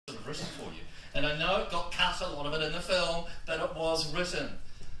written for you. And I know it got cut, a lot of it in the film, but it was written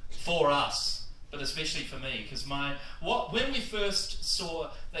for us, but especially for me, because when we first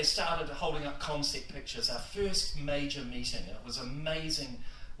saw, they started holding up concept pictures, our first major meeting, it was amazing,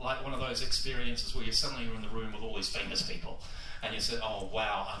 like one of those experiences where you're in the room with all these famous people, and you say, oh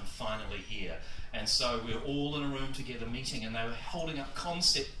wow, I'm finally here. And so we were all in a room together meeting, and they were holding up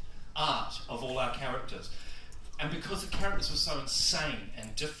concept art of all our characters. And because the characters were so insane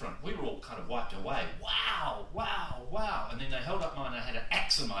and different, we were all kind of wiped away. Wow, wow, wow. And then they held up mine and I had an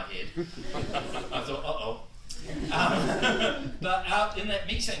axe in my head. I thought, uh-oh. But out in that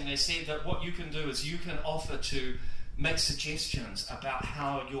meeting, they said that what you can do is you can offer to make suggestions about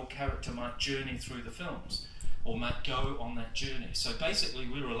how your character might journey through the films or might go on that journey. So basically,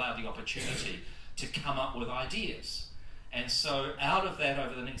 we were allowed the opportunity to come up with ideas. And so out of that,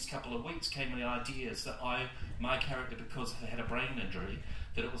 over the next couple of weeks, came the ideas that my character, because he had a brain injury,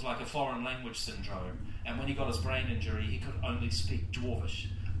 that it was like a foreign language syndrome. And when he got his brain injury, he could only speak Dwarvish,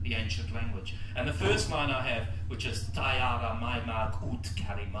 the ancient language. And the first line I have, which is Tayara Mai Mag Ut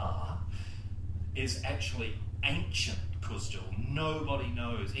Karima, is actually ancient Kuzdal. Nobody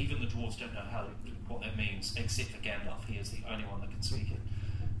knows, even the dwarves don't know what that means, except for Gandalf. He is the only one that can speak it.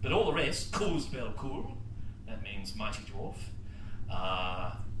 But all the rest, Kuzbelkur, that means mighty dwarf.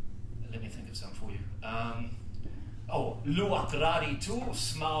 Let me think of some for you. Luakrari tu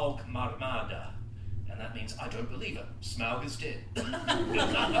Smaug Marmada. And that means I don't believe it. Smaug is dead.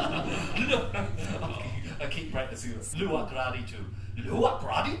 I keep practicing this. Luakrari tu.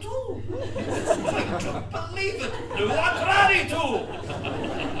 Luakrari tu? I don't believe it. Luakrari tu!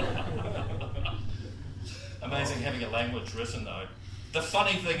 Amazing having a language written though. The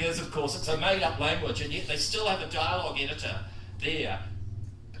funny thing is, of course, it's a made-up language, and yet they still have a dialogue editor there,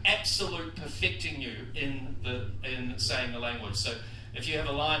 absolute perfecting you in saying the language. So if you have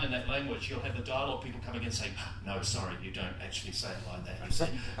a line in that language, you'll have the dialogue people coming in saying, no, sorry, you don't actually say it like that. You say,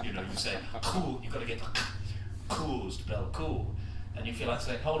 you say, cool, you've got to get the caused, bell, cool. And you feel like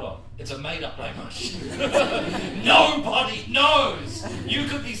saying, hold on, it's a made-up language. Nobody knows. You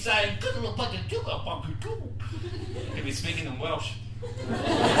could be saying, you could be speaking in Welsh.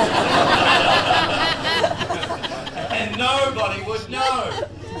 And nobody would know.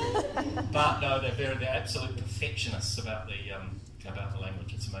 But no, they're absolute perfectionists about the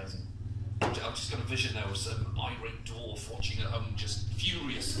language. It's amazing. I've just got a vision now of some irate dwarf watching at home, just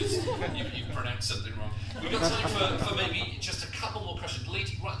furious because you pronounced something wrong. We've got time for maybe just a couple more questions.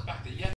 Lady right at the back there, yeah.